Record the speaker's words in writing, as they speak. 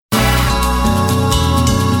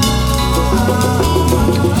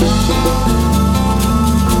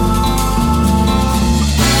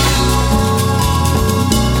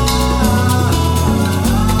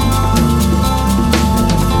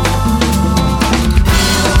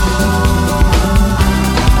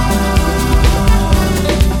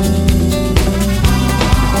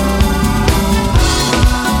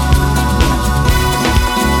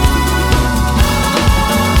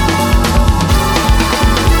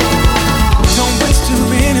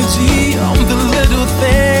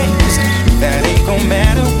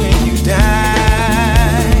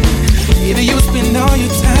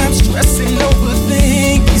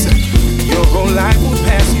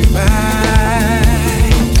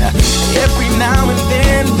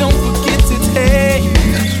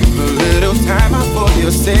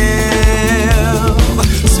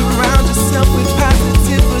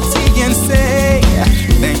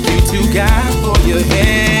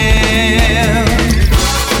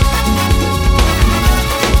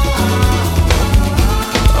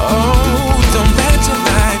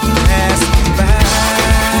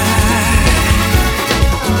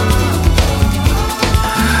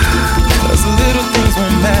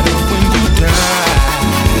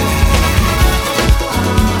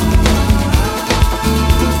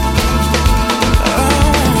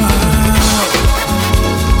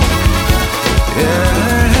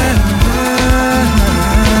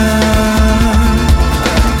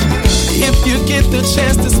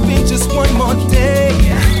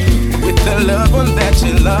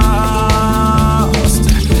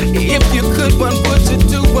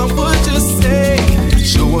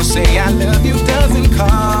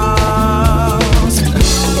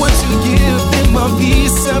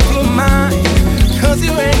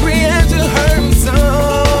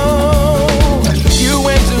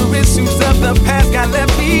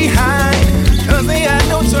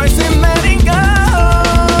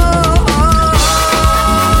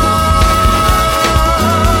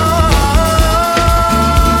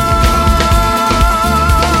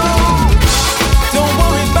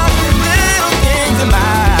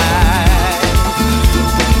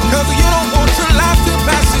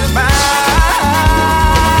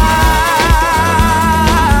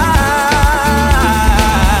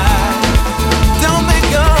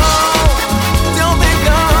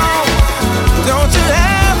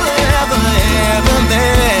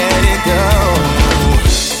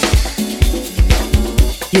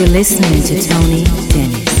You're listening to Tony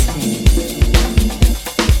Dennis.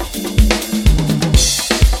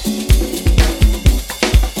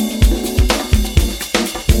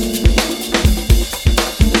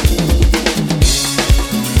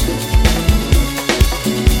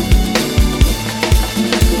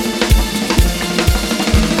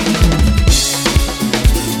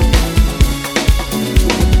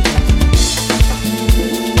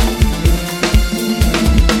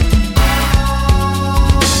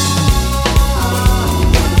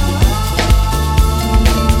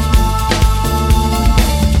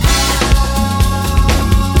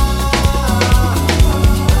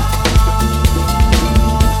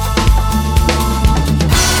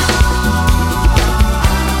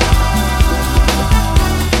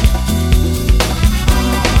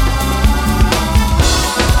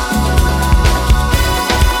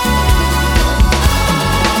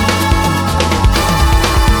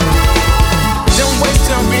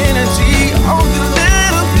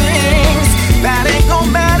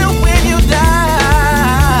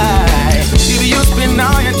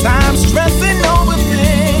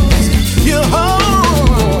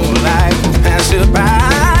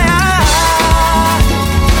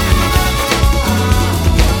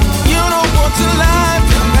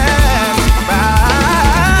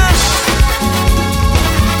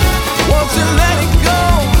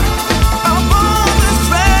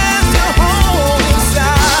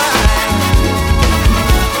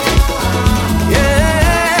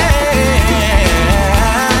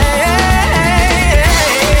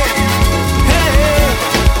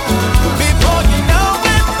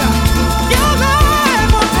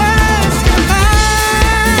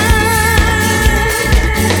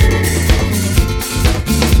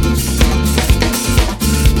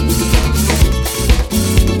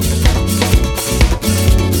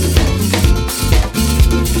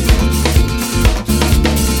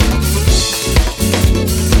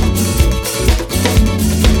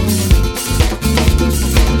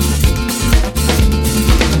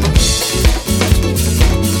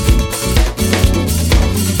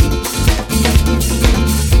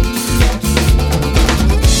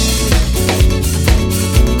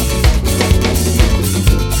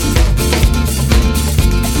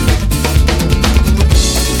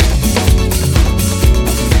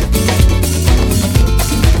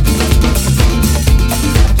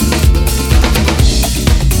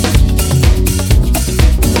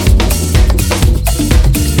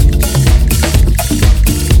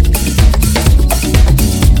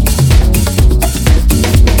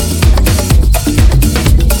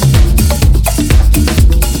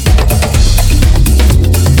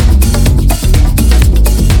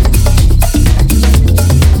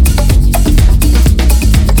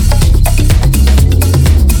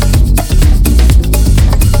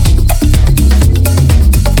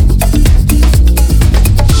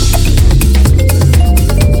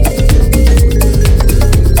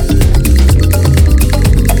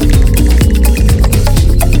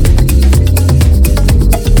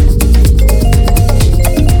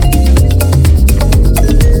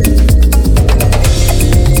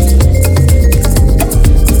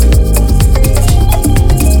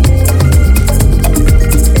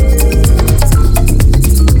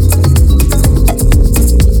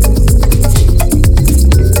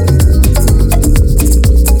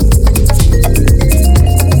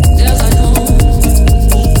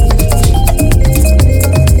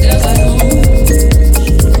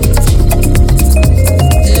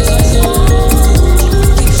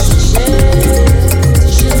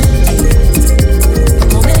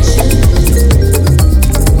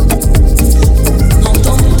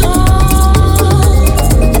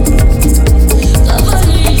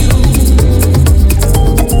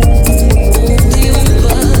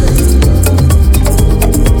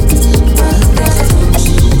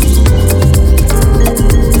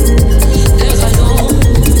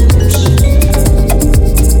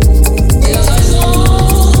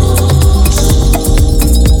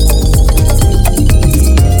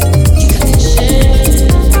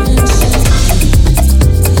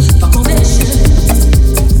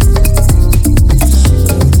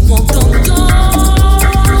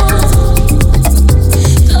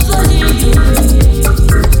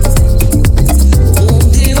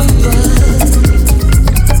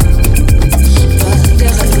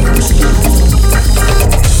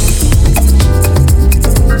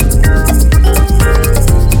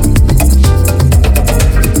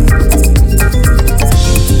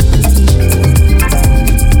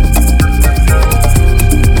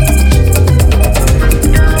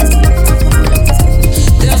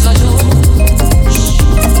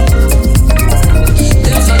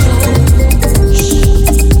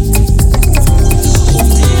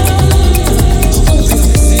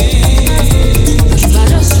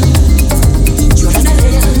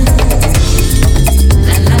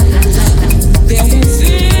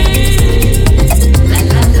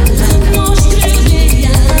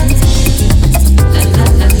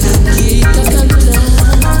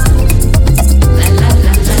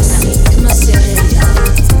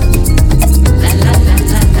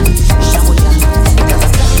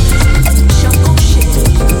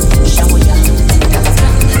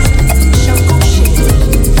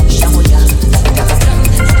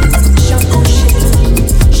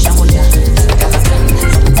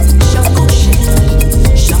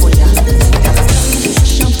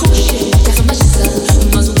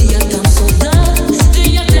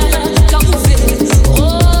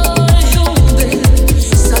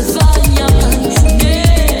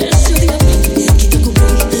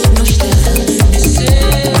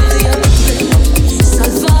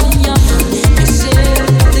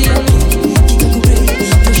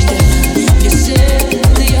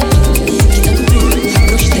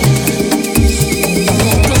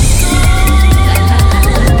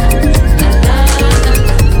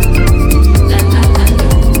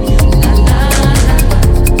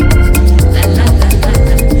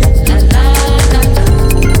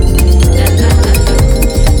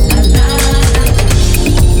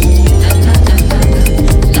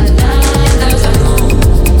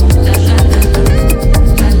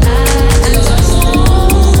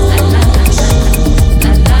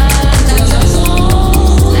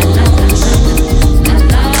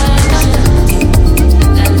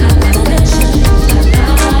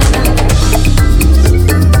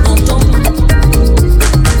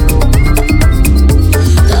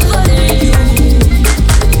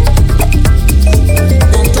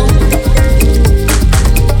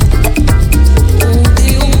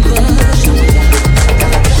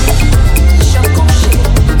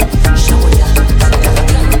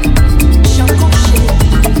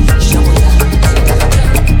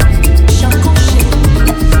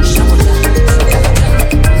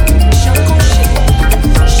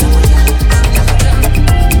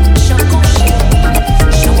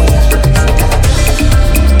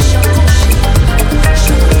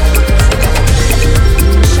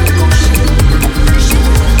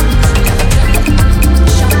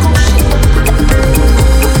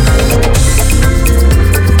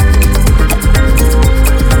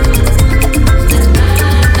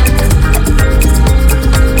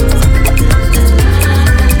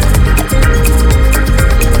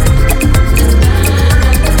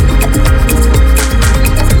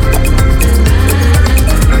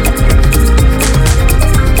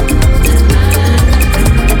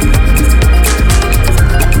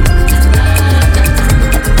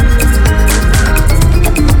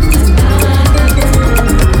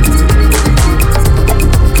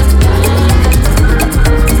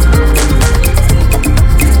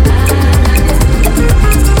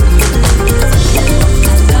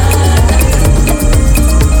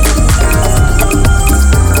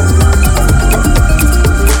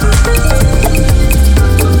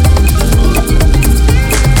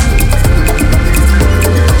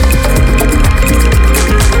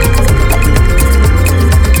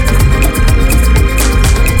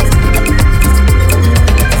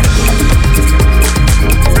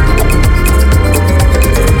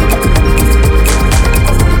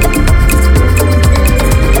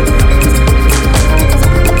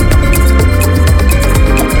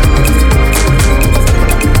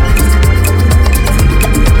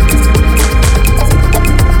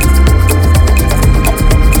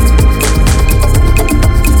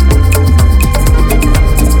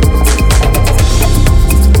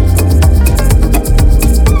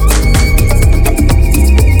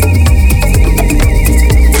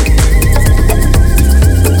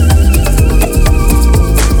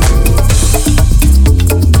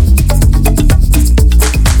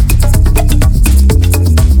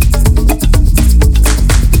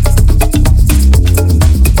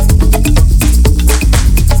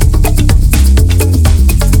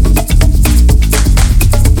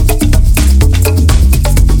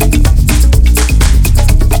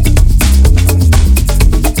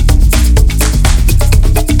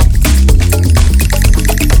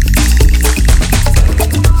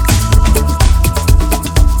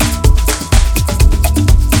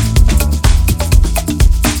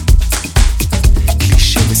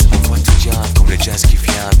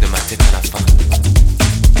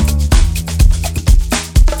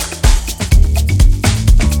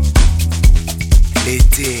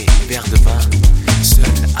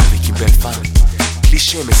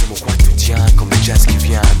 Cliché mais c'est mon quotidien, comme le jazz qui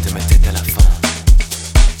vient de ma tête à la fin.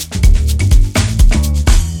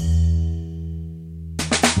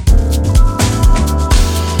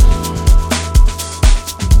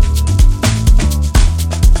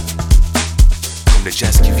 Comme le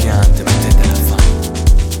jazz qui vient de ma tête à la fin.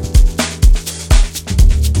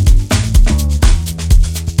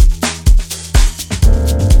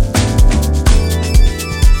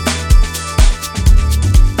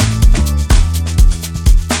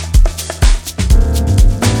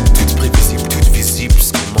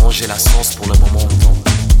 J'ai la sens pour le moment temps.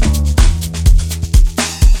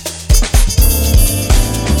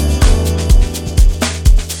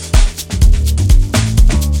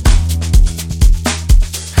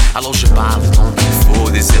 Alors je parle tant qu'il faut,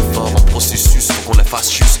 des efforts en processus, faut qu'on les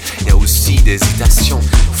fasse juste. Il y a aussi des hésitations,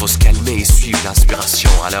 faut se calmer et suivre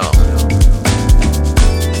l'inspiration. Alors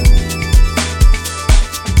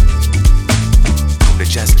comme le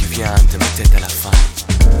jazz qui vient de ma tête à la fin.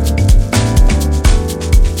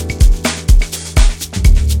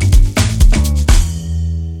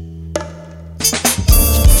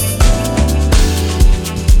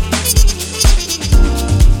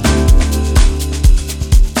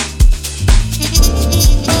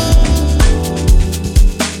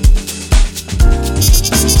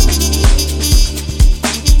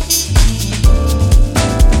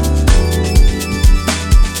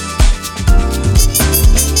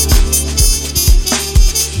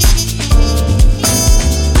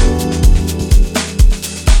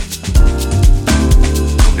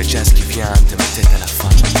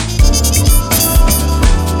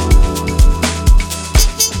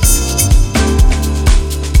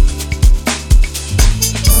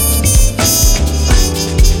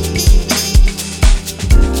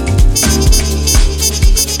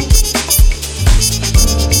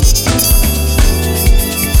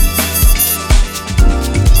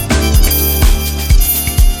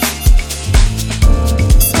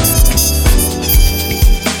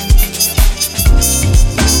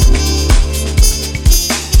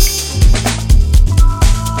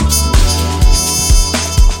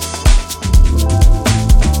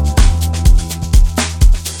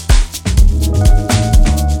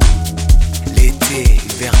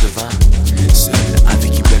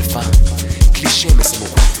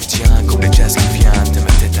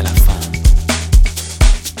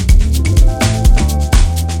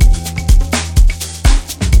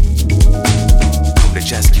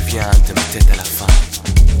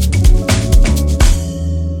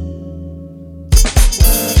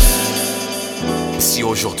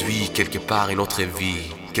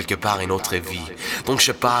 Quelque part une autre vie. Donc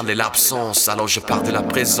je parle de l'absence, alors je parle de la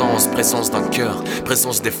présence, présence d'un cœur,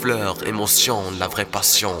 présence des fleurs, émotion, la vraie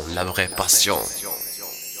passion, la vraie passion.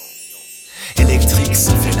 Électrique,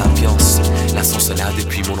 ça fait l'ambiance, la sens est là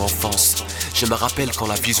depuis mon enfance. Je me rappelle quand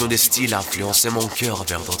la vision des styles influençait mon cœur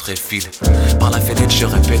vers d'autres fils. Par la fenêtre je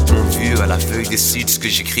répète mon vu, à la feuille décide ce que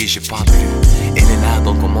j'écris, je parle plus. Elle est là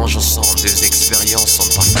donc on mange ensemble, des expériences,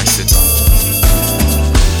 on partage le temps.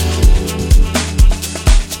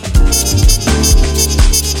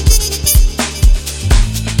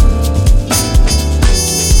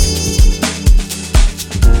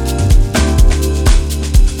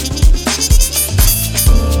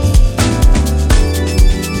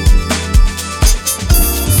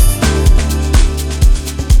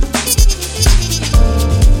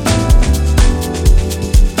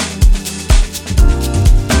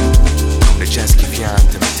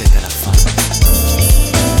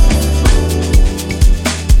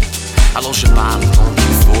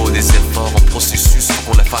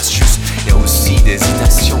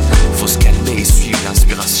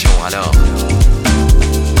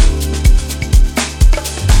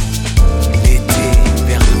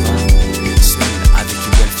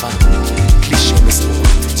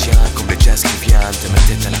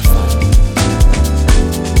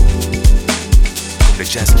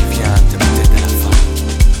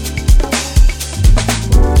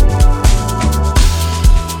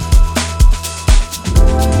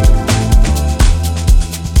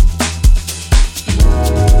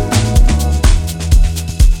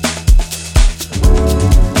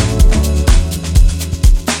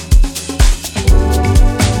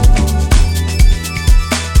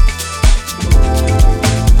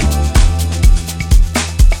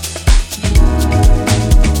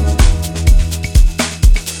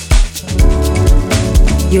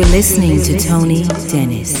 You're listening to Tony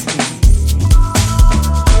Dennis.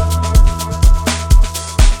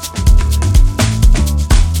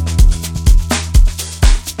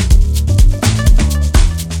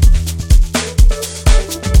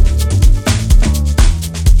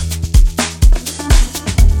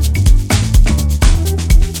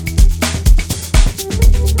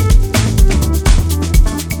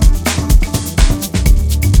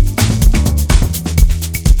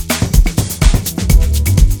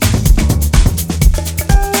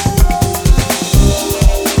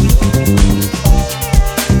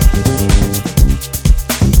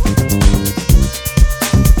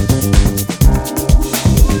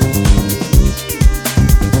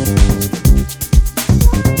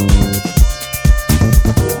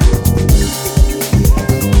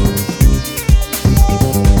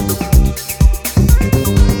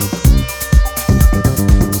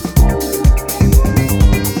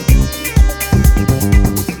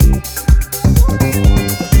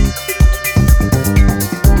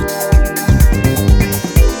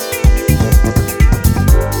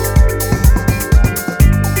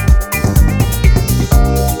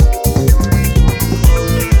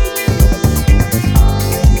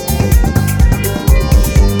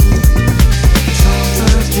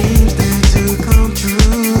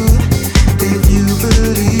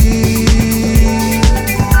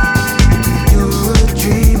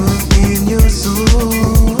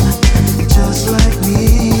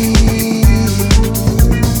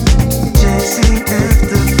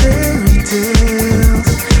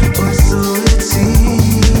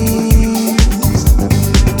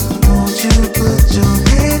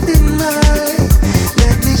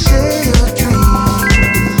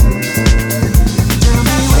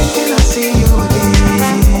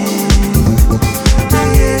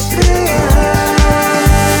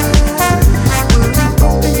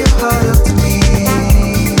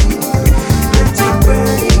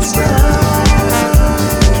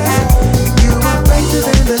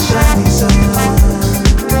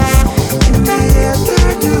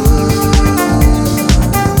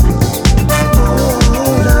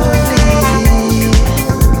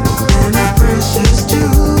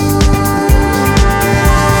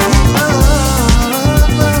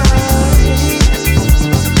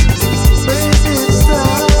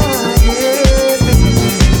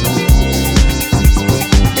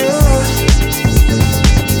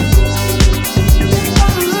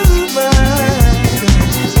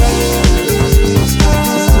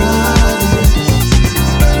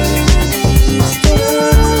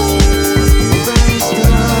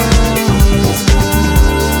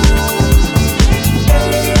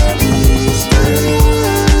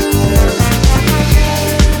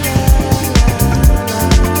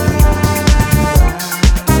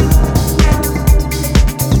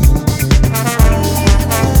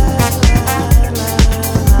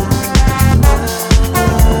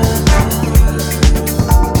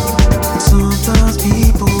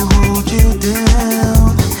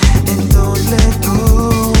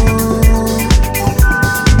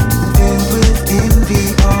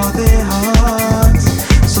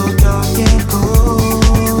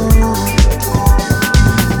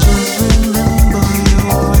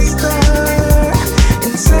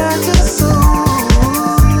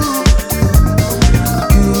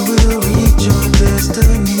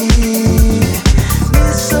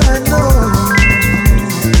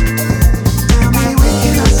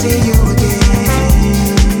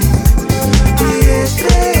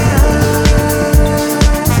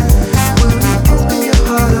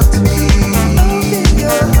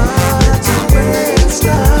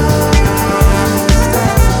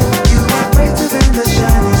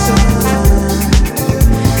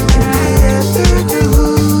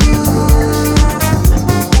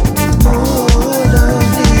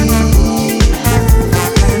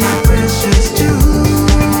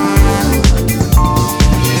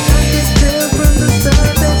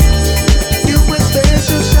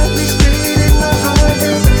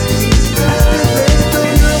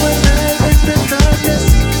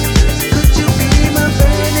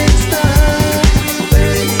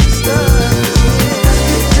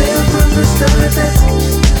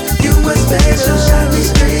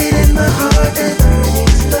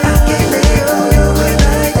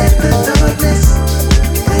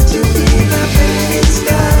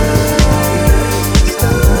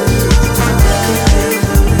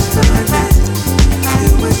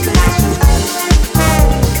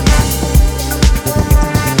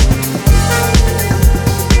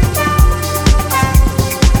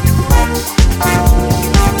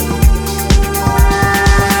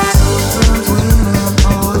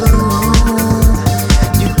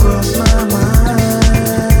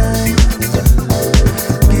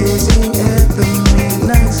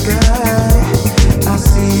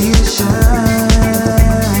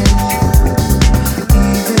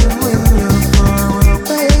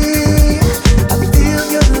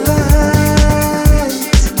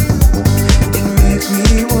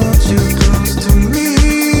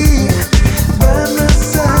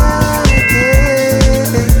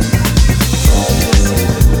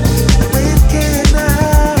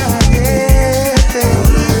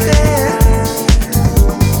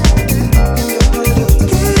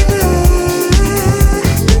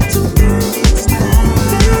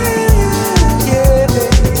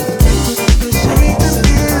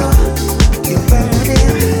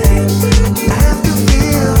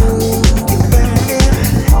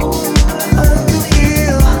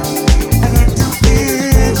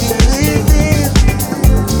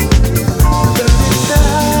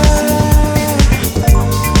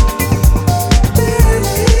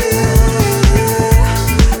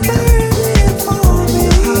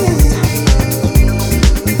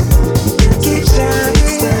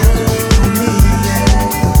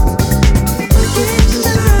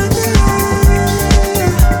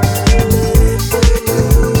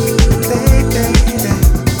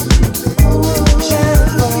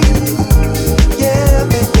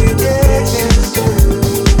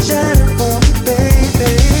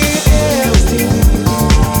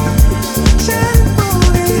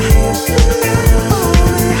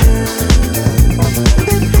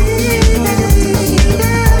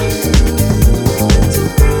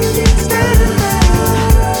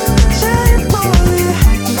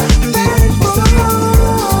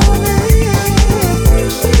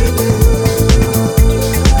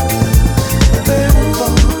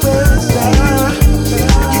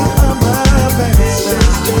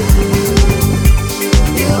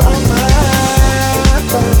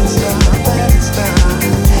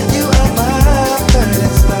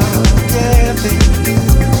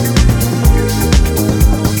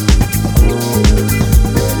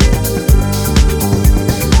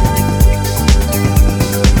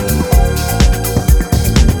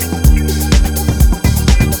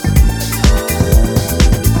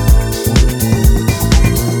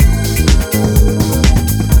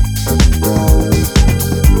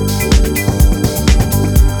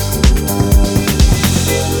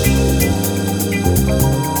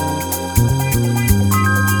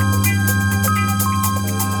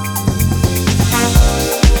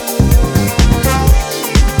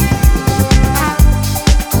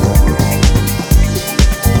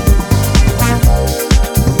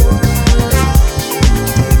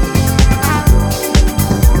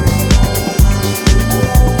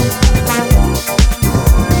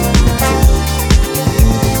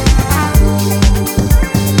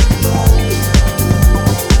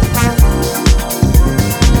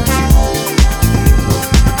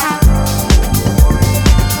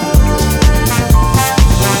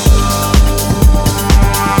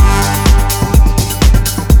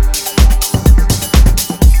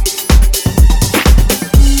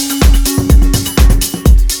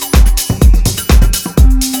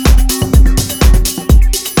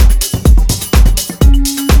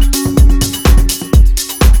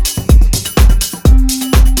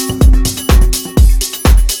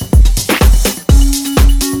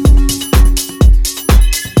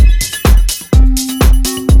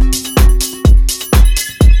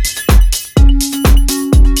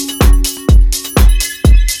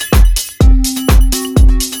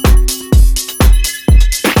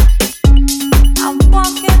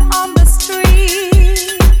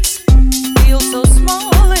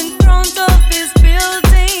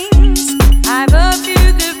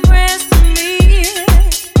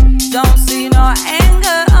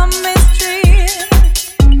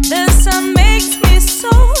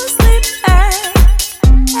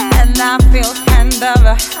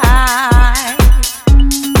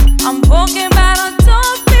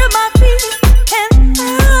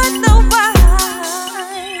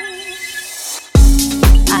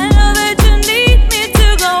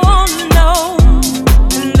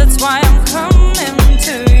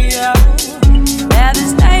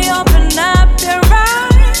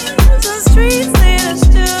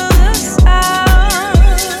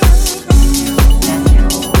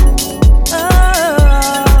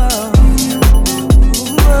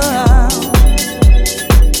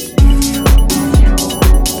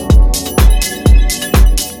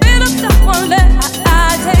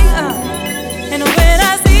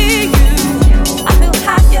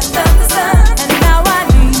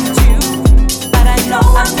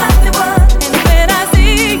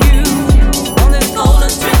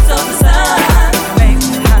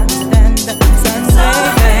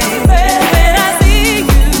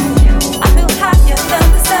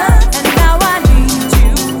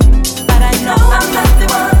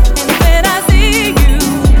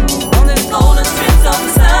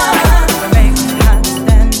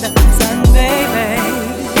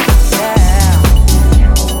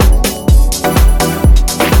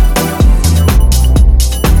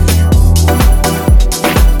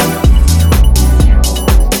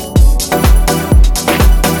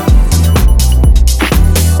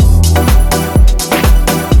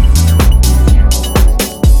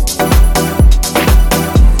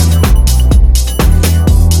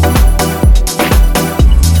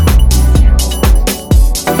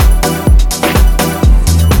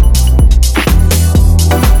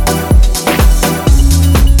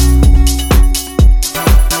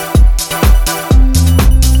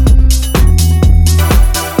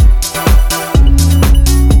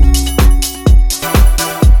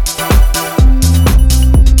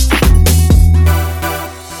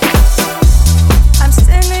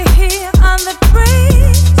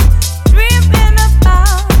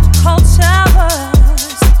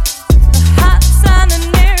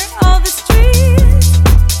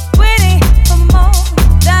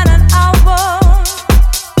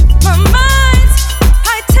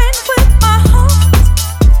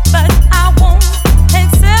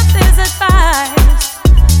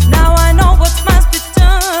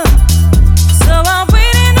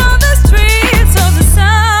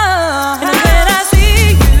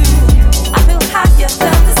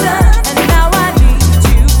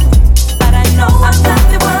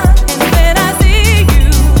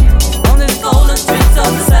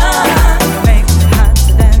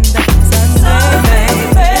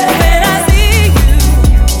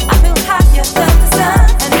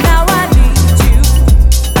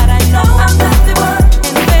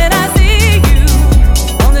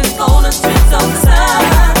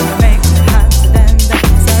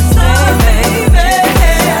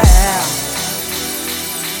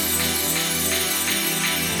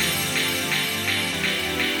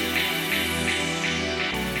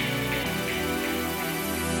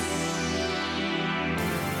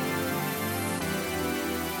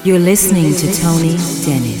 You're listening to Tony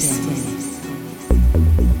Dennis.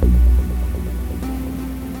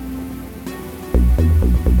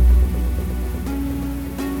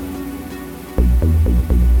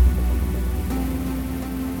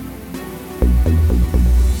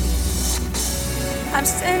 I'm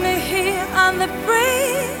standing here on the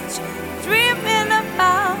bridge, dreaming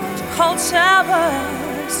about cold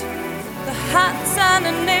showers, the hot sun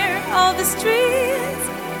and air of the streets,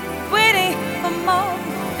 waiting for more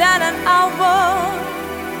than an hour.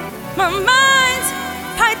 My mind's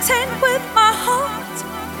fighting with my heart,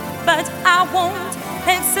 but I won't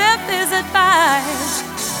accept this advice.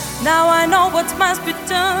 Now I know what must be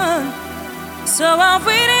done, so I'm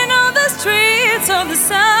waiting on the streets of the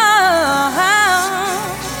sun.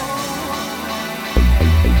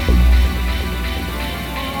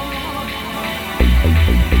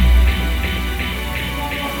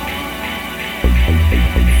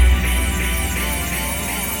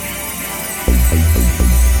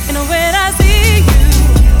 And when I see you,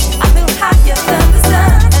 I feel higher than the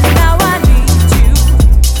sun. And now I need you,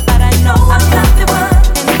 but I know I'm not the one.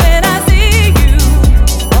 And when I see you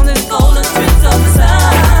on these golden streets of the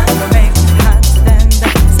sun, make me hot than the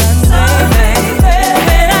sun, baby.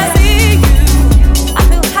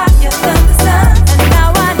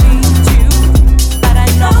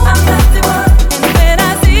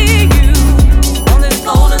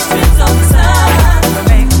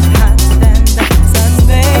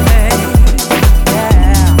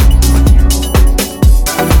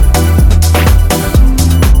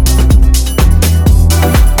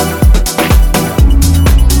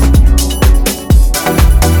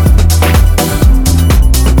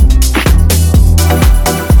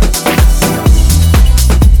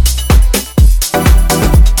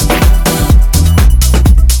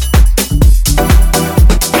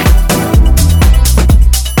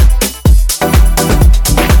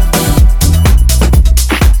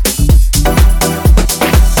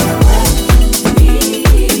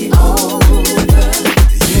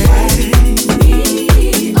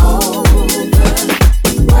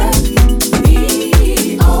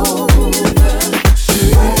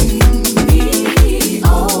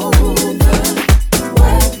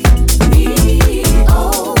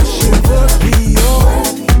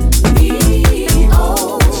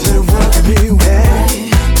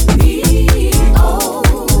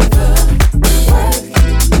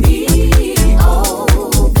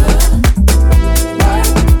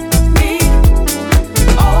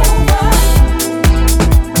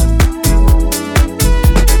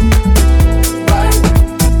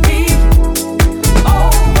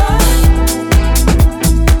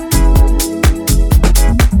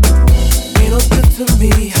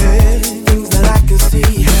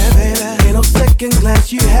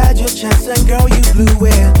 and girl, you blew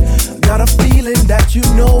it. Got a feeling that you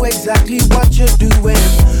know exactly what you're doing.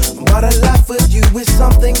 But a life with you is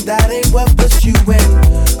something that ain't worth pursuing.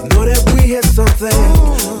 Know that we had something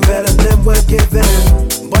better than we're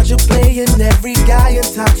giving. But you're playing every guy in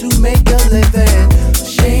time to make a living.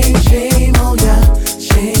 Shame, shame on ya.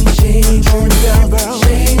 Shame, shame on ya.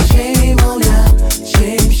 Shame, shame on ya.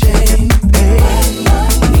 Shame, shame.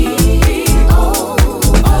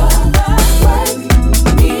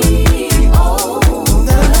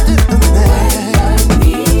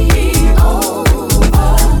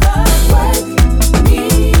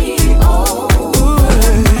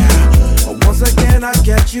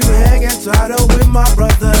 Get you hanging tighter with my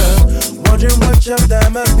brother. Wondering which of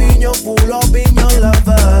them have been your fool or been your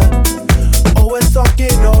lover. Always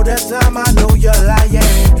talking all the time, I know you're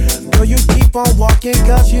lying. Girl, you keep on walking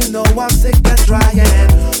cause you know I'm sick of trying.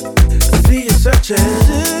 See you searching,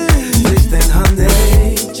 tasting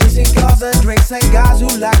honey, chasing cars and drinks and guys who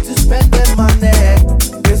like to spend their money.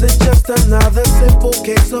 Is it just another simple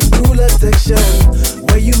case of cruel addiction,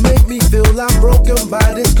 where you make me feel I'm broken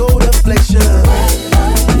by this cold affliction?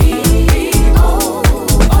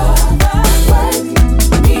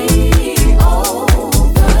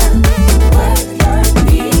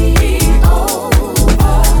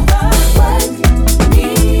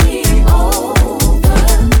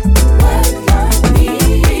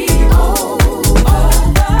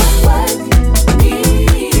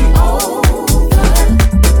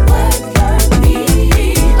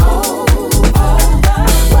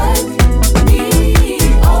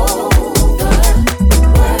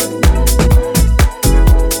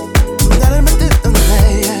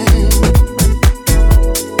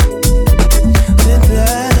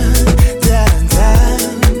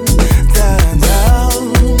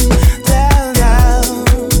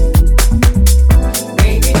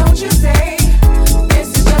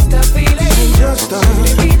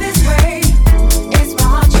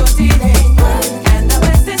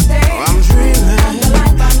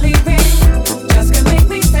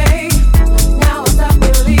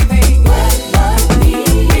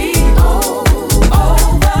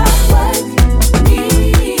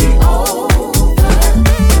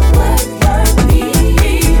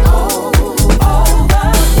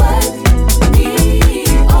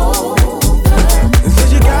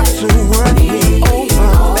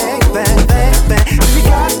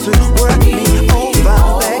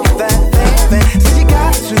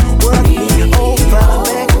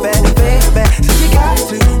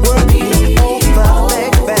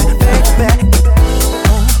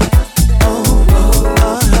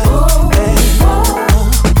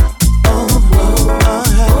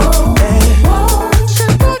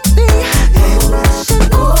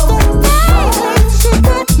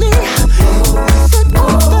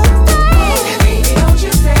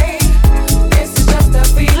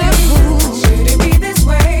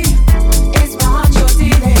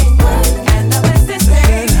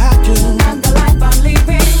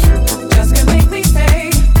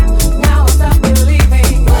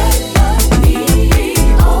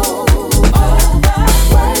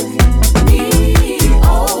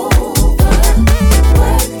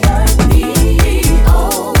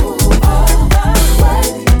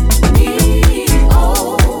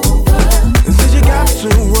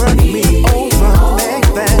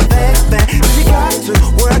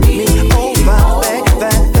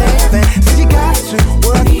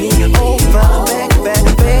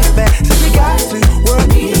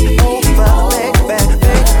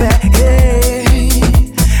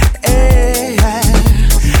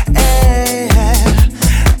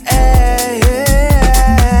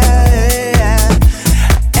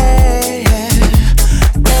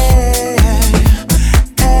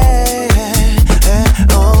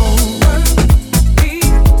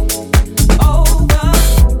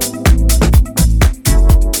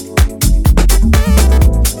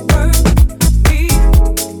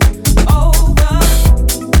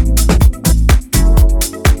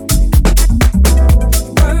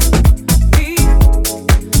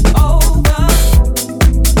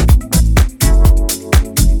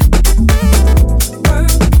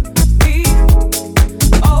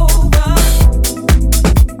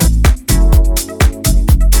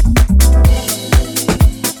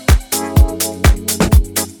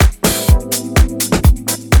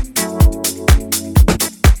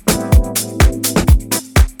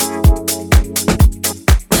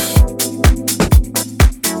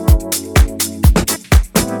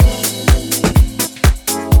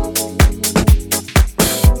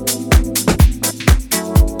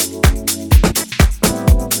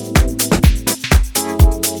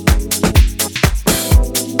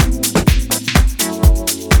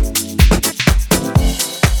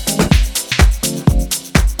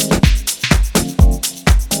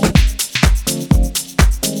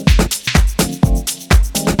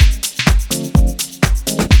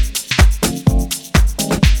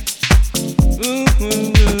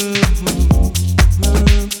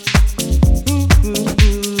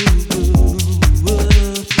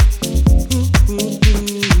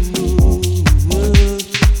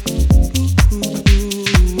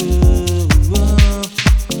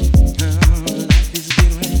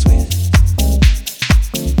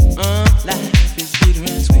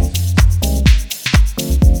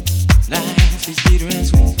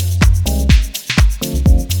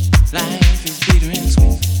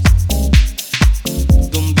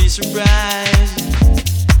 surprised.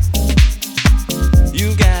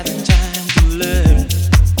 You got the time to learn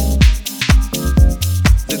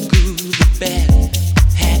the good, the bad,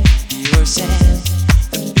 happy or sad,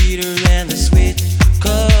 the bitter and the sweet.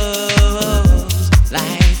 'Cause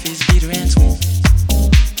life is bitter and sweet.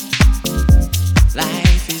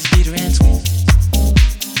 Life is bitter and sweet.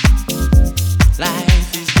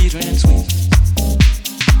 Life is bitter and sweet.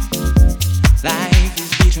 Life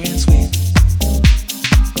is bitter and sweet.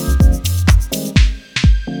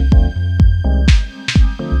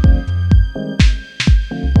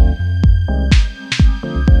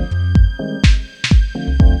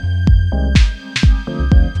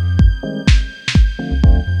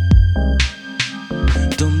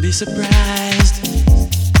 Don't be surprised.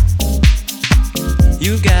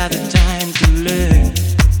 You got the time to learn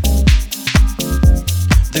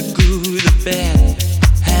the good, the bad,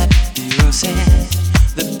 happy or sad,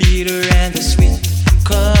 the bitter and the sweet.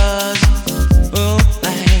 'Cause oh,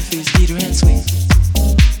 life is bitter and sweet.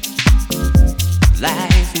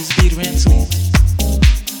 Life is bitter and sweet.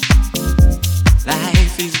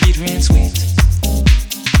 Life is bitter and sweet.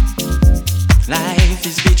 Life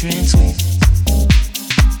is bitter and sweet.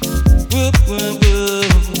 Whoop, whoop,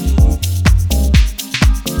 whoop.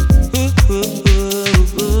 Whoop, whoop, whoop,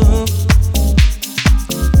 whoop.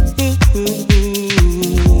 Whoop, whoop,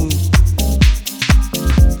 whoop.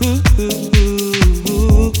 Whoop, whoop,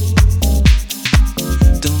 whoop.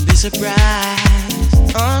 Don't be surprised.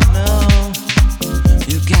 Oh no,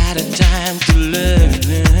 you got a time to learn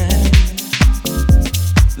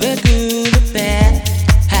the good, the bad,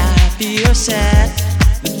 happy or sad,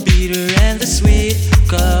 the bitter and the sweet.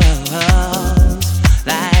 'Cause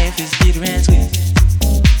life is bitter and sweet.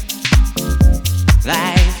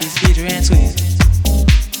 Life is bitter and sweet.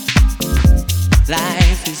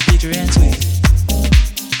 Life is bitter and sweet.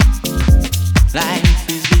 Life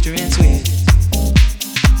is bitter and sweet.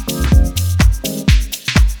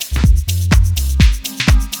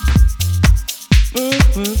 Ooh,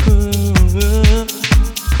 ooh, ooh, ooh.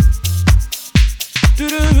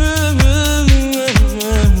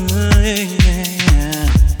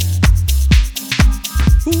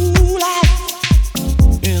 Ooh, life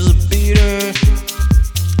is bitter.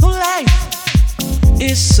 Life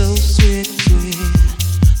is so sweet, sweet.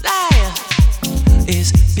 Life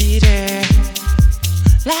is bitter.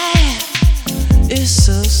 Life is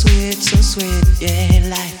so sweet, so sweet. Yeah,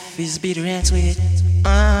 life is bitter and sweet.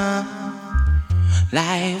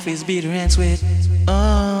 Life is bitter and sweet.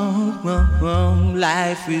 Oh, oh, oh,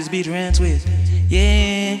 life is bitter and sweet.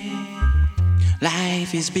 Yeah,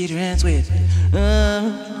 life is bitter and sweet.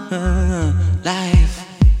 Life.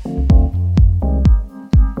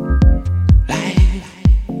 Life.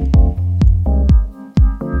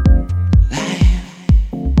 Life.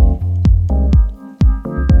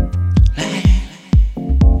 Life.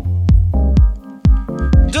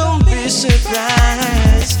 Don't be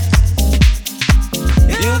surprised.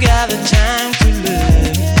 You got the time to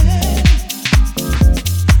learn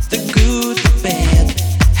the good, the bad,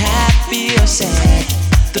 happy or sad,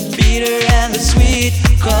 the bitter and the sweet.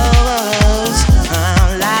 'Cause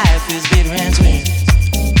life is bitter and sweet.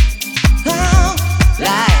 Oh,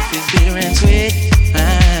 life is bitter and sweet.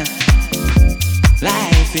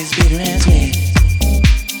 Life is bitter and sweet.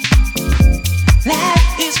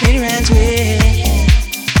 Life is bitter and sweet.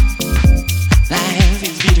 Life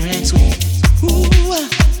is bitter and sweet. Ooh,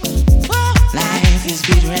 life is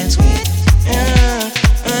bitter and sweet.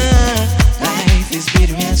 Life is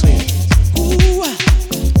bitter and sweet. Ooh,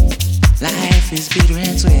 life is bitter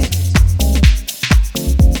and sweet.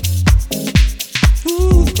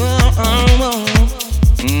 Ooh, oh, oh, oh.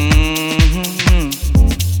 Mm-hmm.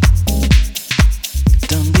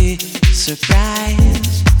 Don't be surprised.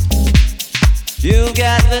 You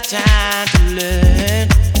got the time to learn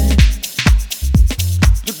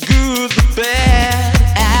the good, the bad,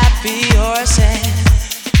 happy or sad,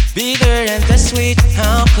 bitter and the sweet.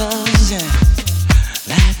 Oh, 'cause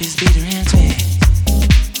life is bitter and sweet.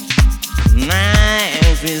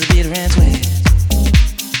 Life is bitter and sweet.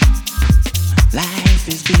 Life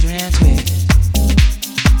is bitter and sweet.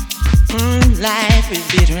 Life is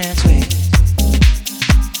bitter and sweet.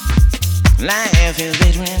 Life is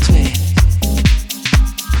bitter and sweet.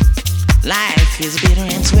 Life is bitter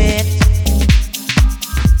and sweet.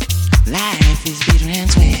 Life is bitter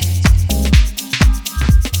and sweet.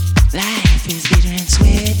 Life is bitter and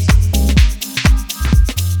sweet.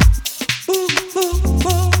 Ooh, ooh,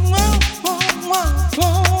 ooh, ooh, ooh, ooh,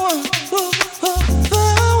 ooh, ooh, ooh,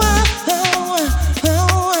 ooh,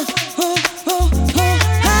 ooh, ooh, ooh,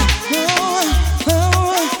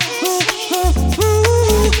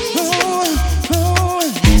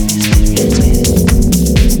 ooh.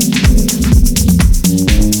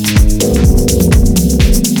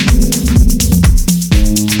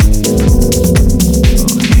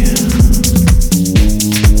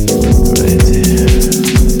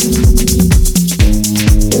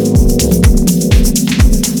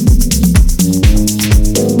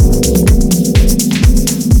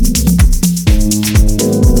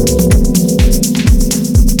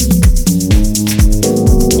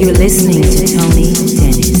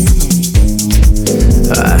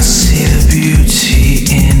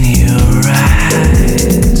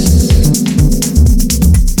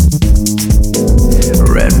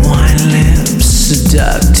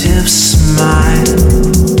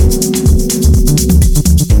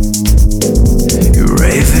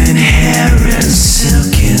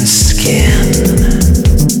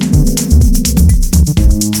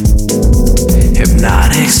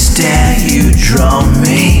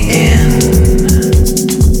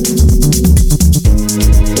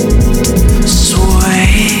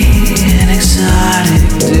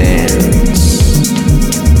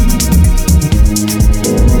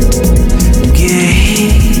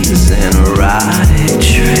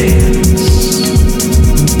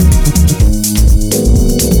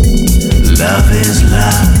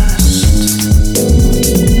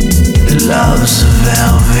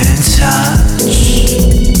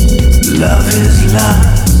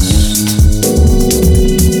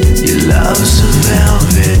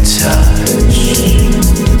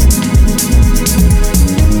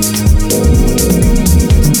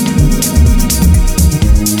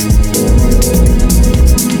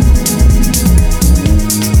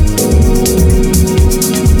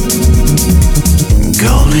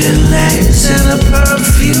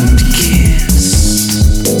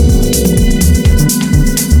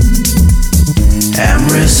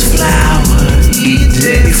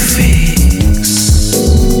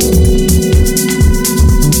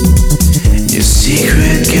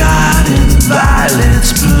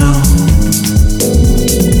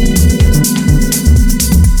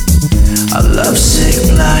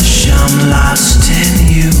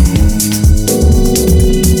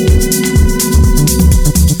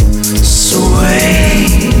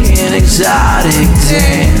 exotic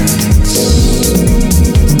dance.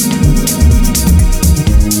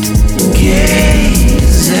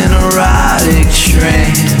 Gaze in erotic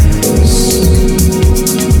trance.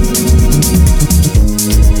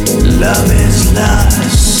 Love is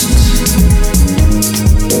lust.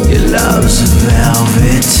 Your love's a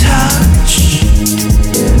velvet touch.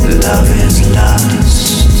 Love is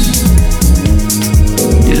lust.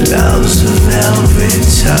 Your love's a velvet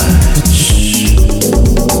touch.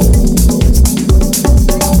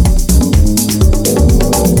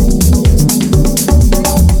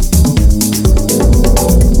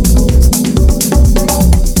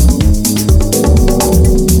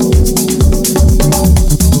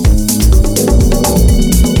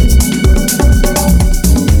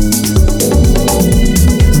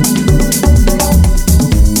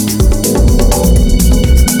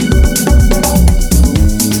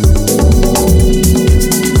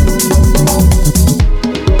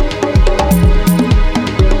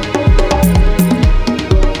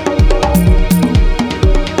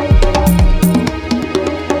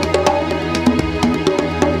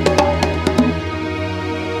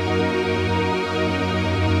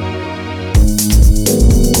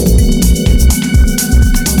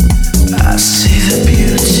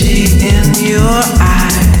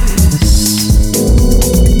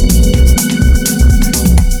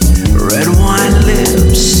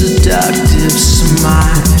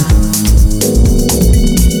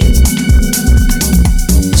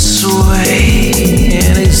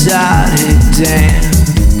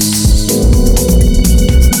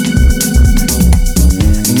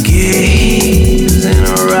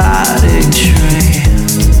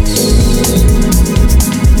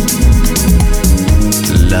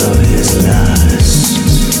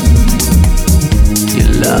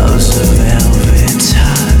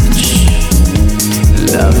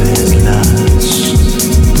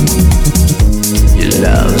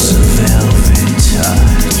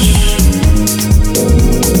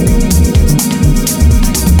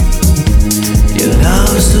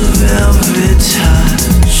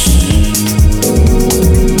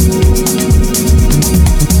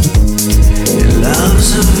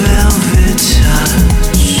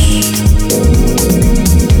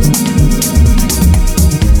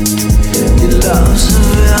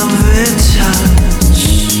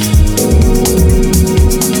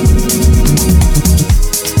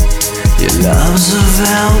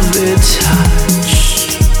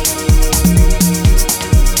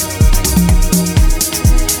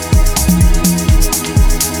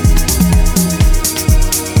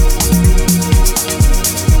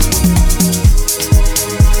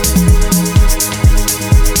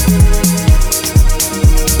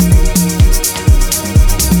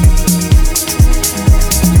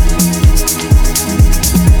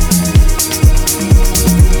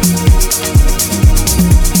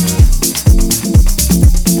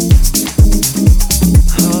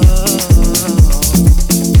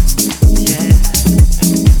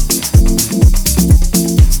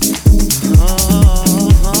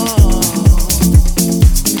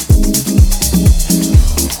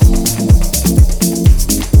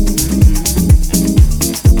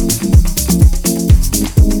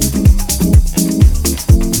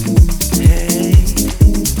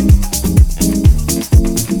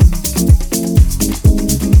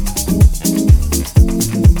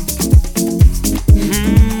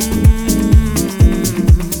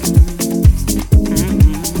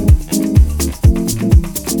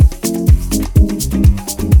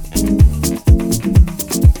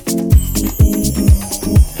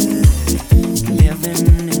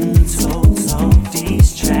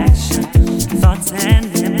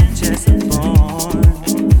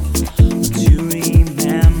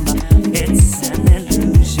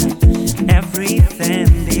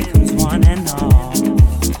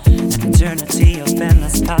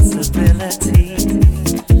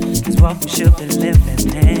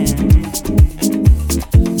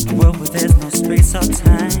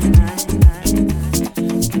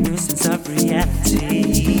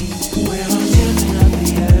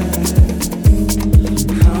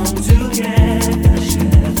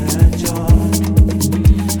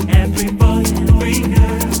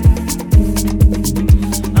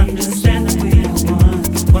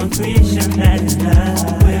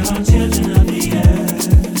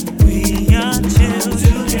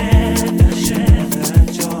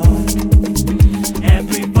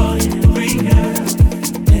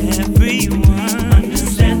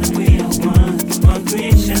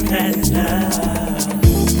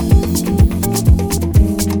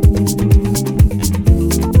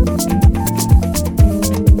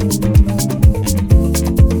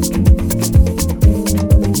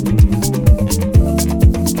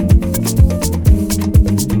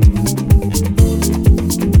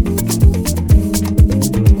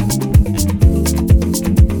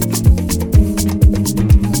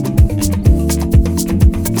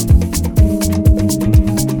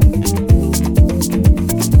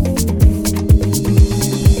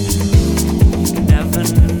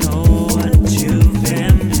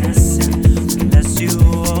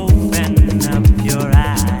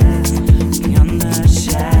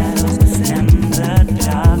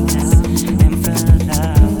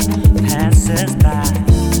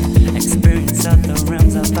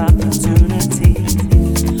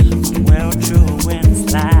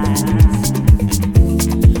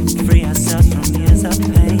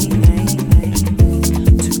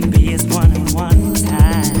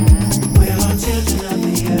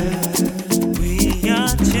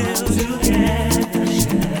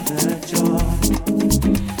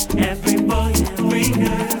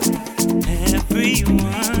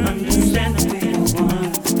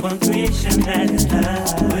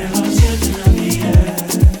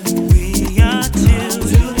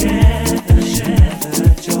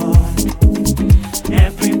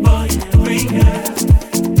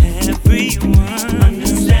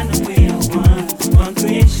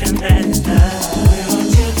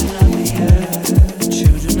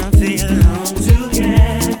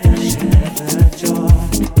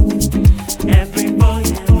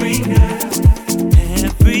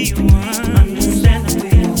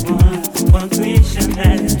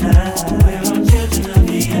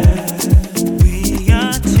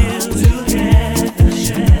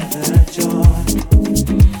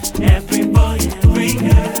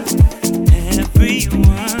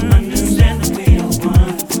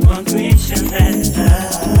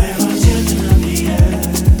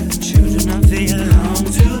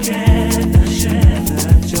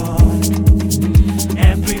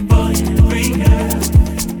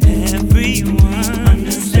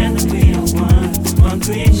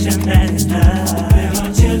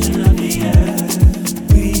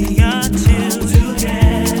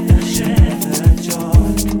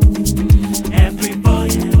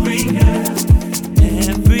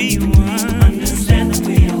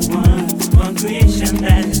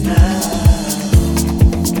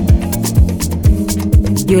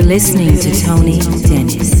 You're listening to Tony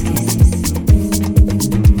Dennis.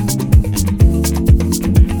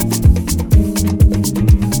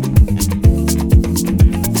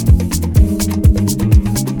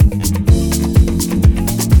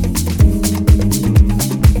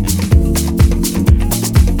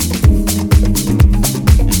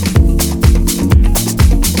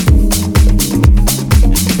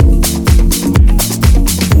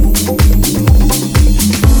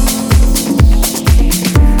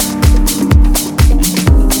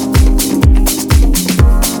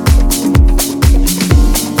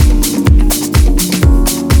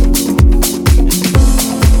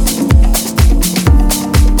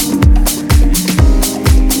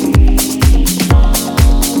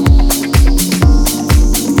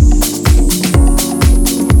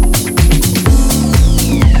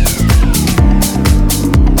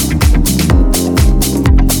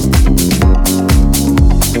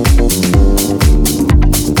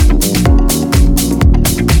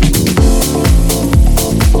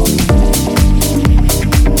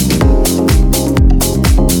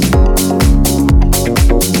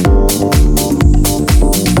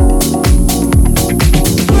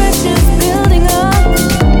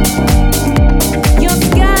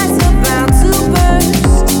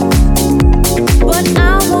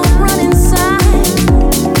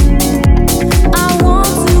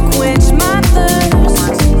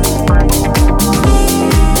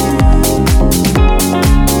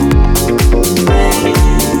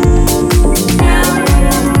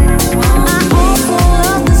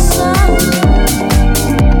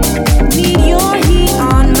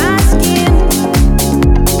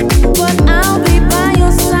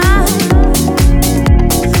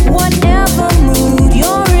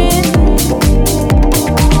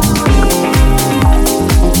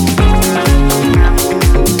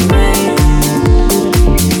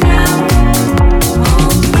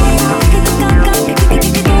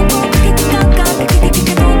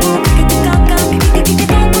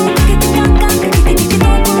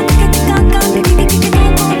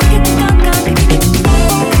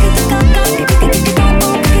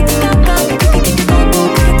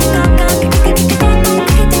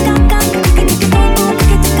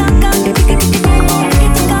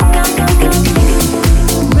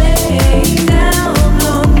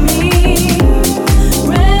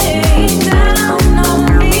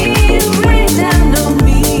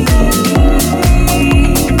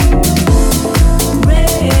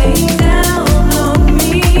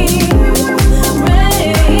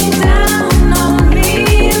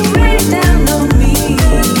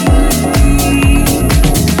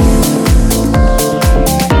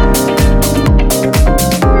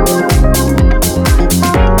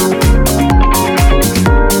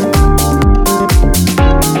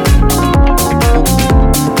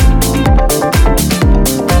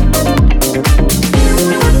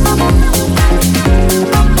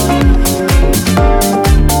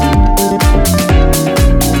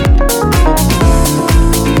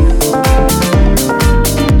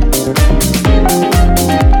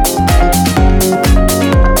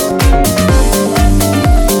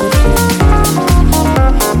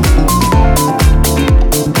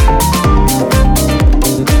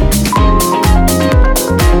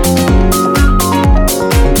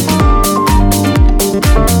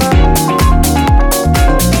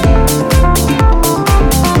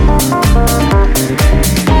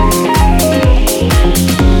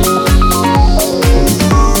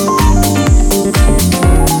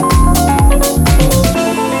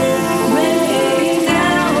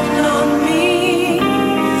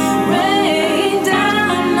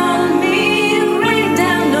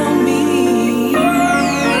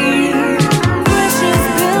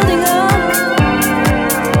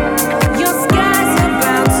 Your sky's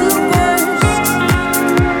about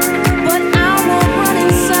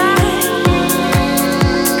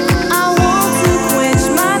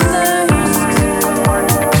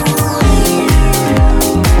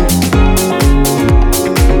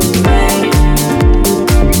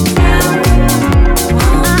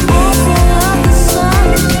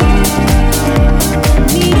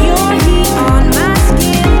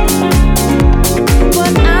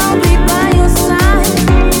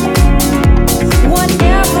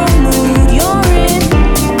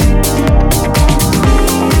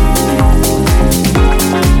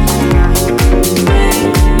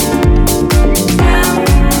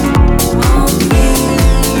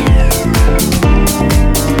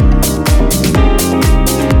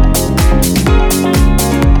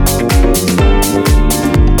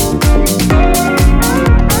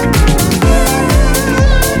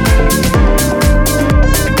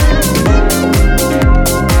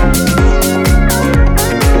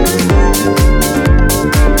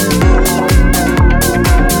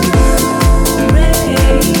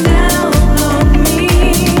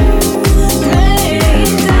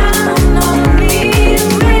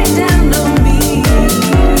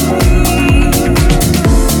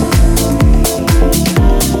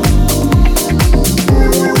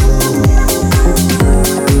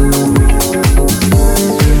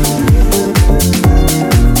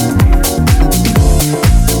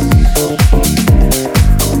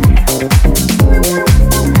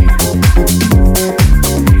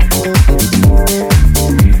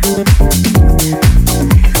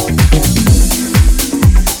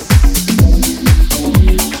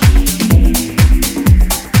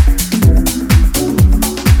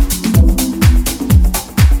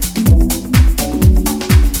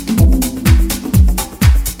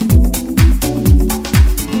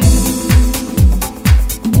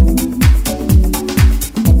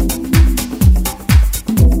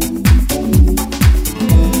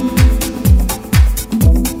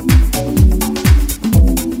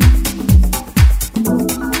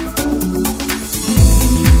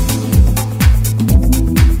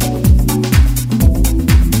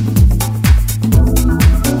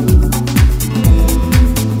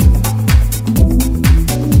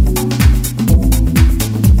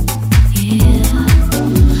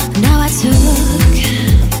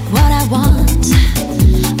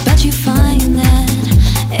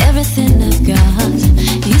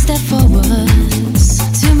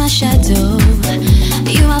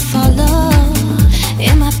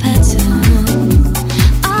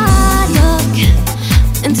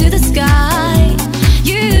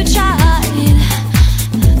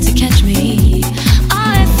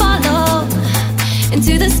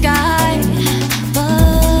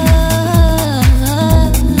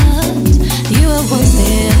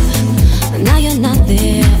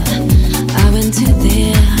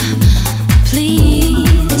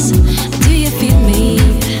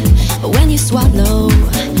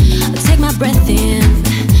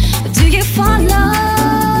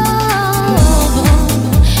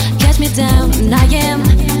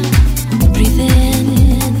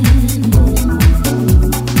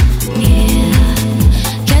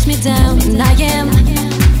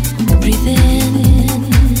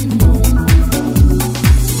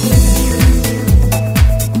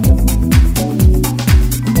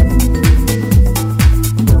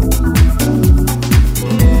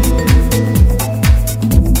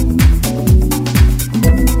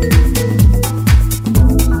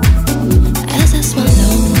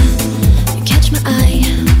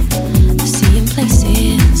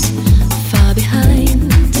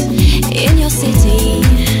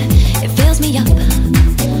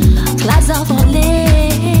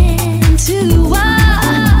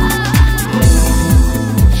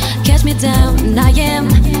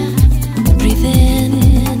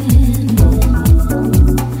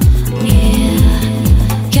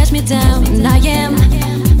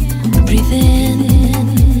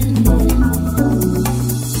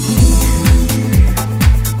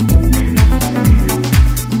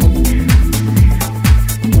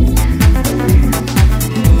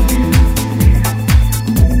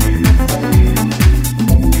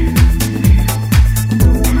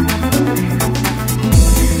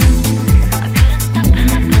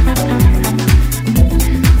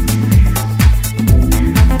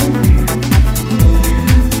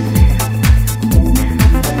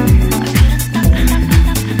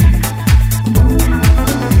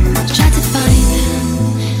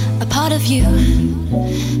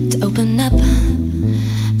you to open up,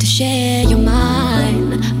 to share your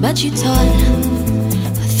mind. But you taught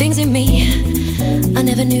things in me I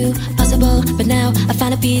never knew possible. But now I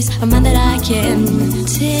find a peace of mind that I can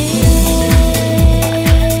take.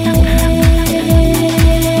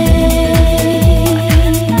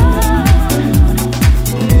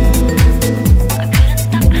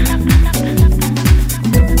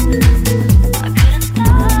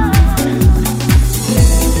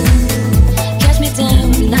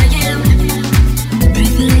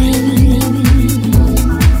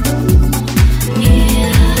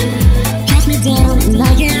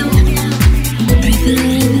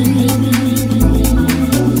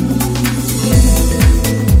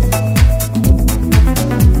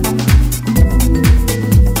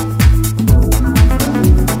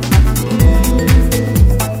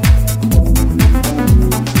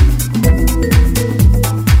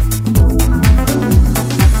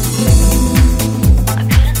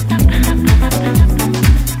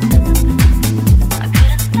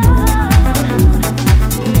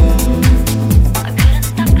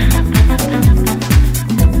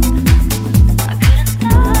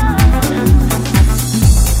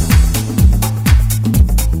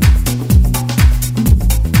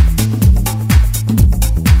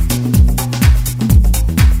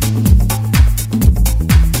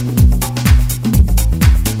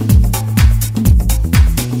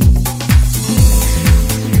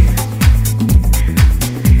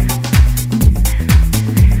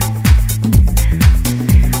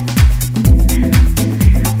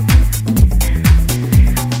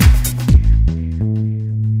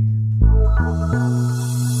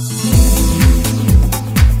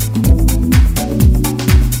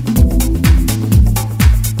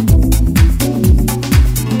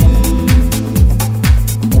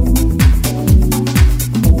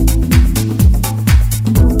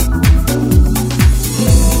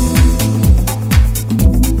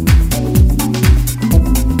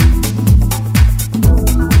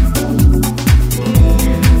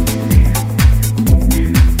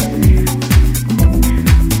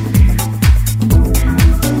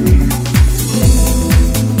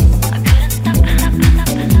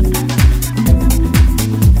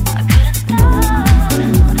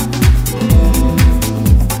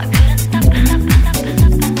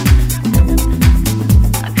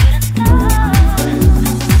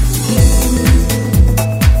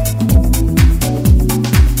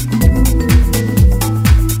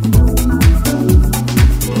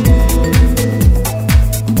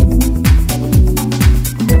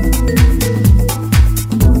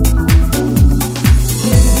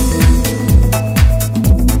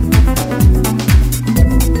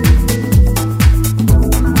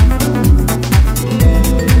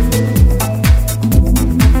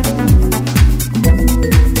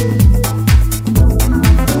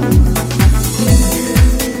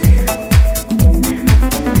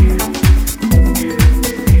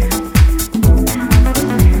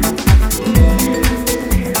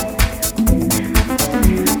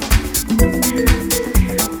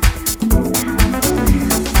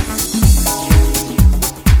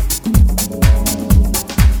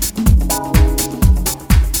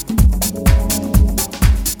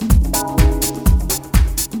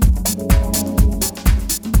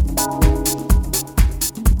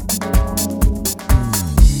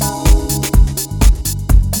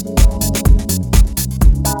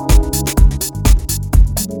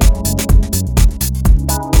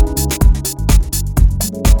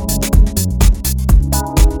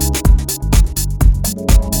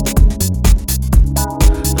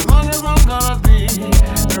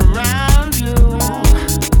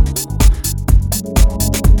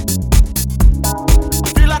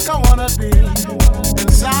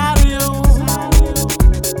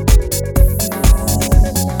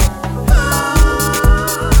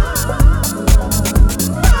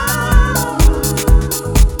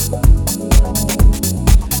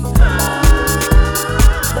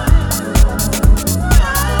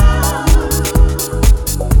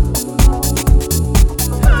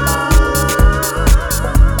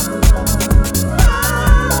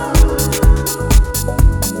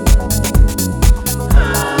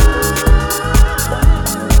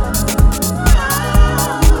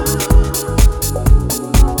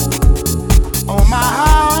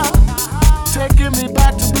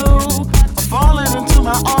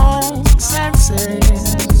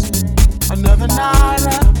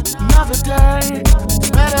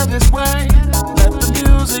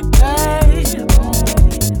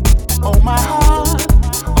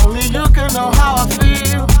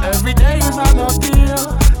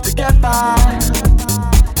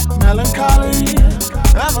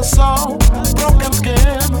 a soul, broken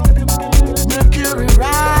skin, mercury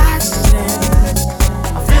rising.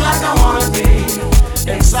 I feel like I wanna be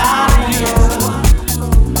inside of you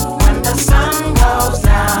when the sun goes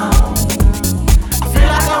down. I feel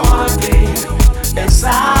like I wanna be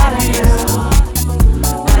inside of you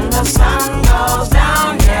when the sun goes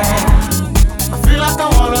down, yeah. I feel like I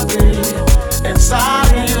wanna be inside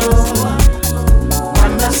of you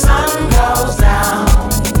when the sun goes down.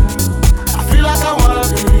 I feel like I wanna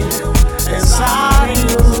be inside of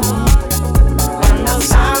you when the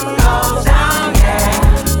sun goes down, yeah.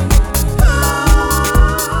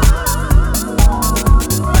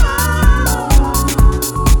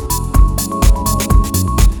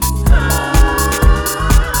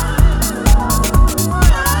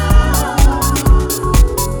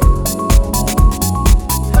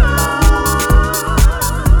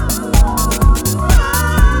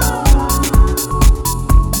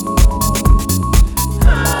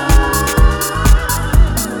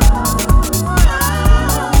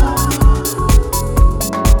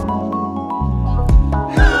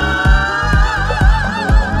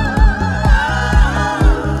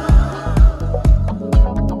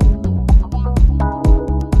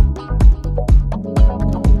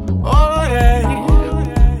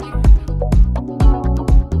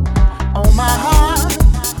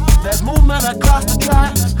 Across the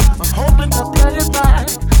tracks, I'm hoping to play it back.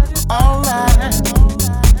 Alright,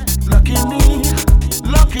 lucky me,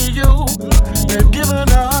 lucky you. They've given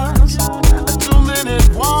us a 2-minute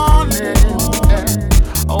warning.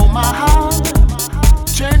 Yeah. Oh my heart,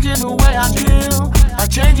 changing the way I feel, I'm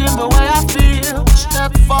changing the way I feel.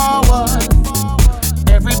 Step forward,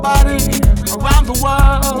 everybody around the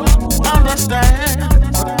world understand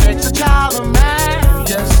what makes a child a man.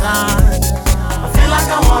 Yes, I feel like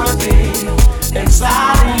I wanna be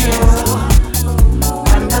inside of you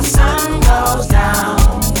when the sun goes down.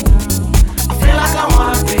 I feel like I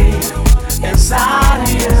wanna be inside of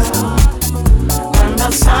you when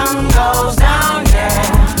the sun goes down, yeah.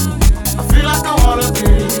 I feel like I wanna be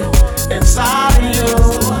inside of you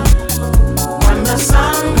when the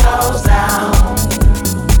sun goes down.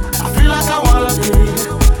 I feel like I wanna be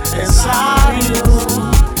inside of you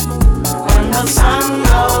when the sun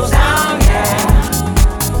goes down, yeah.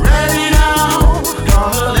 Ready now,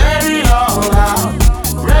 gonna let it all out.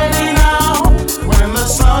 Ready now, when the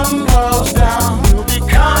sun goes down, we'll be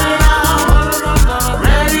coming out.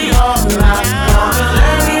 Ready or not, gonna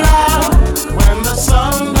let it out. When the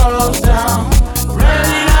sun goes down,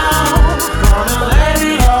 ready now, gonna let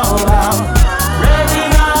it all out. Ready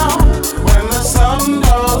now, when the sun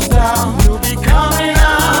goes down, we'll be coming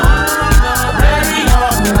out. Ready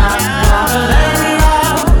or not, gonna let it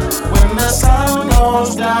out. When the sun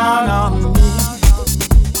goes down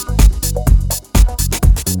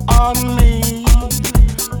on me,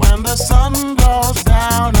 when the sun goes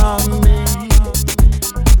down on me.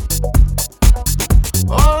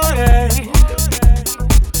 Oh yeah,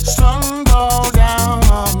 sun go down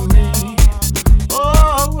on me. Oh,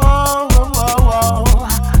 oh, oh, oh, oh.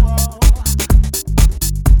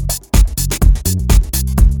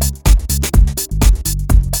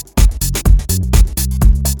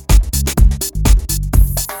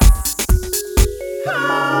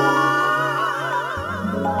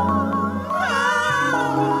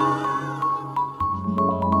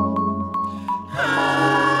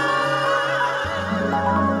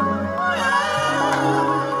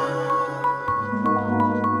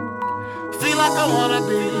 Feel like I wanna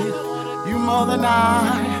be you more than I.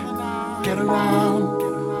 Get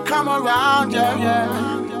around, come around, yeah,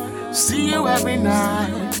 yeah. See you every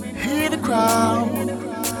night, hear the crowd,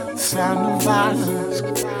 sound of violence,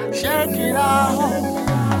 shake it out.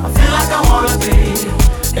 I feel like I wanna be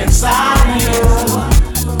inside of you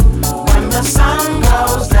when the sun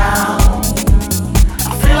goes down.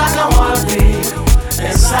 I feel like I wanna be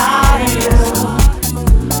inside of you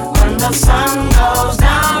when the sun goes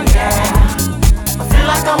down, yeah. I feel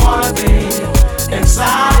like I wanna be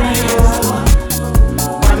inside of you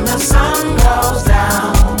when the sun goes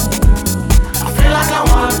down. I feel like I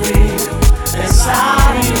wanna be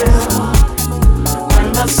inside of you when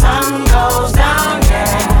the sun goes down,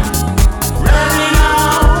 yeah. Ready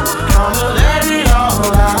now, gonna let it all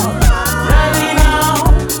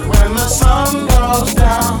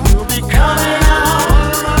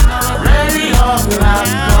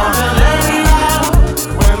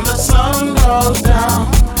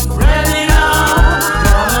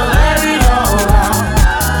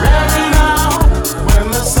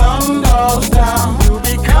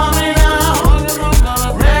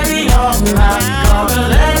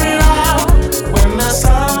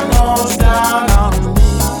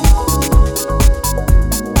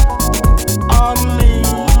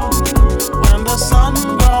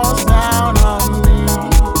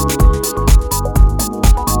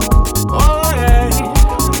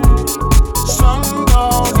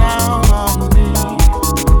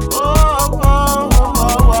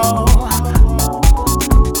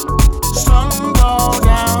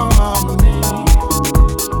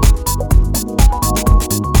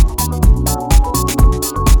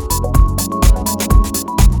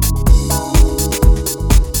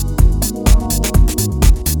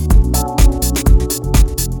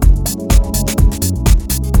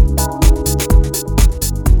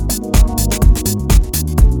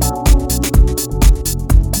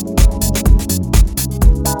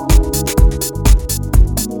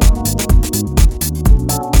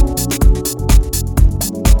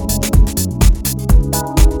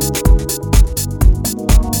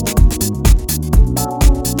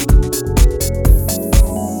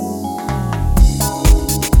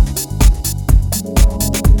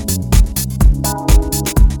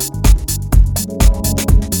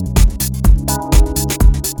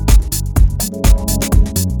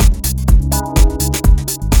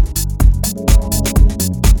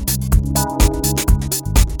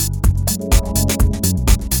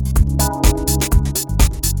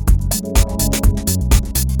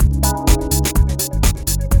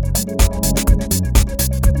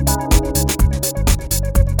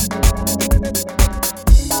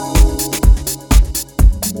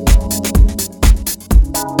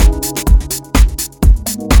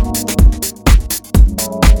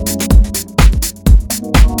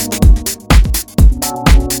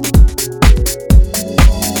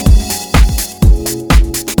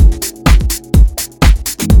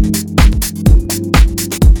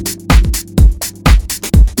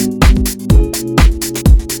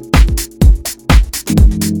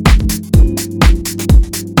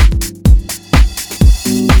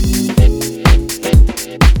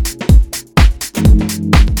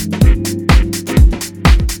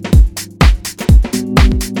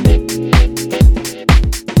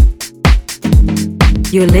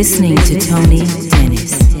You're listening to Tony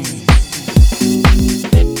Dennis.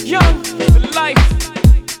 Young for life.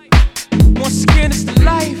 Once again, it's the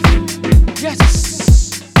life.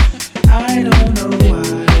 Yes. I don't know why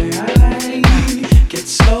I get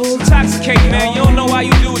so intoxicated, man. You don't know why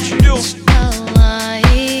you do what you do.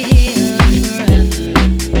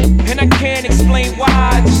 And I can't explain why.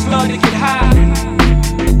 I just love to get high.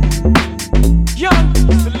 Young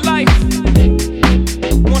for life.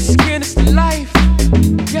 Once again, it's the life.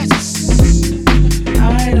 Yes.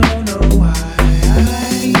 I don't know why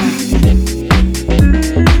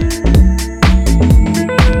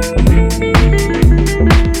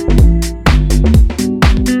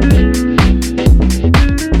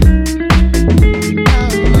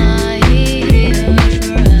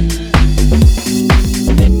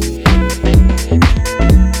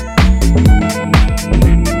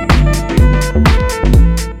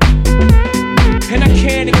And I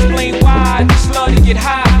can't explain why. I just love to get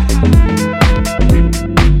high.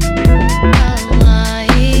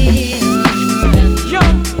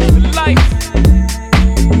 Young for life.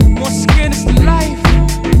 Once again, it's the life.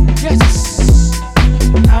 Yes.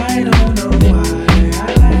 I don't know why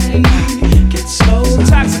I get so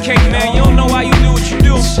Intoxicated, man. You don't know why you do what you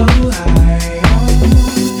do. so high.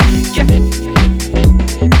 Yeah.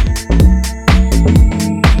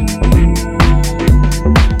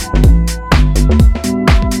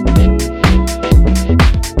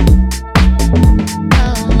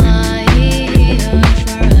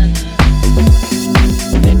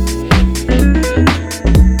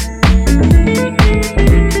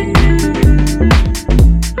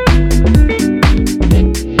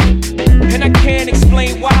 And I can't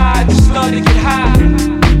explain why. I just love to get high.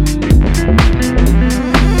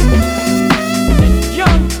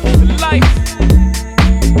 Young for life.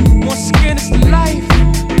 Once again, it's the life.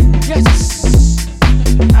 Yes.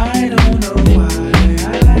 I don't know why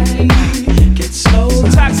I get so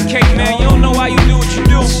Intoxicated, man. You don't know why you do what you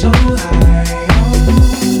do. so high.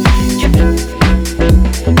 Yeah.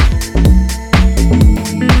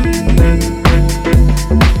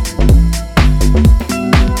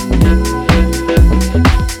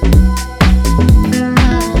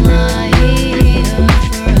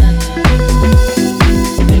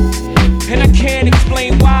 And I can't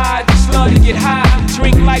explain why. I just love to get high.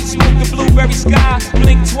 Drink light, smoke the blueberry sky.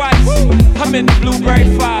 Blink twice. I'm in the blueberry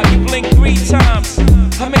fire. You blink 3 times.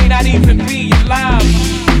 I may not even be alive.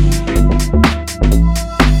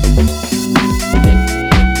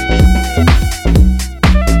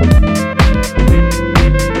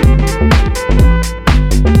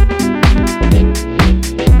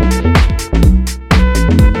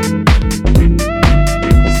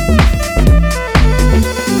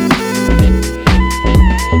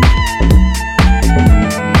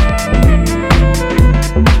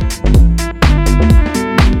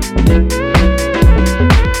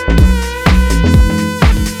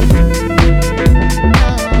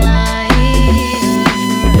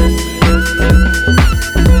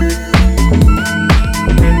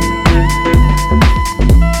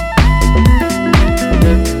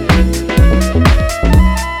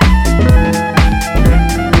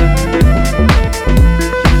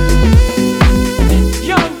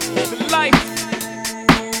 Young for life.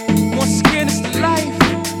 Once again, it's the life.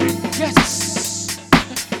 Yes.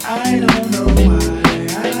 I don't know why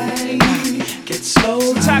I get so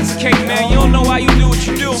Intoxicated, man. You don't know why you do what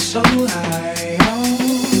you do. so high.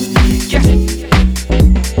 Yeah.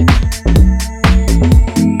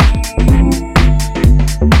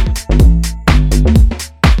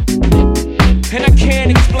 And I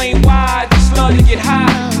can't explain why. I just love to get high.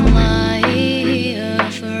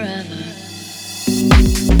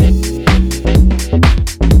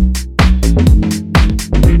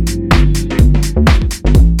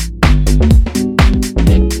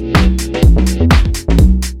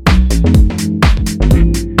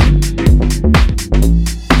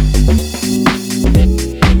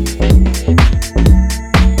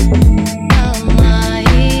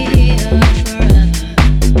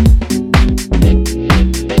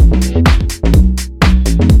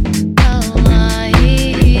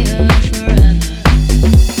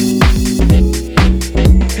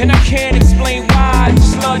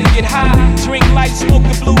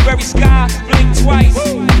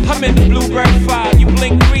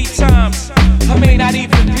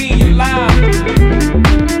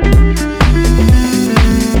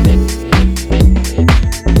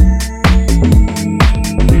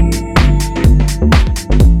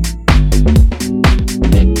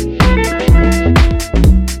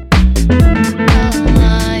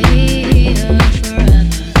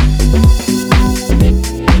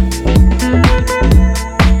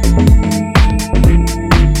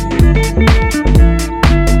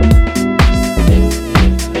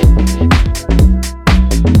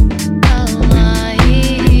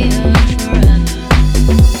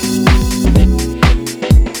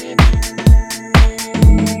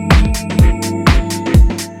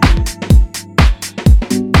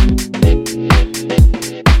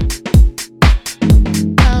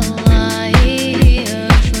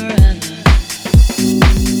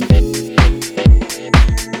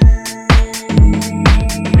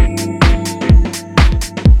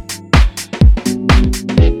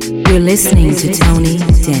 listening to Tony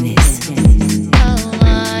Dennis.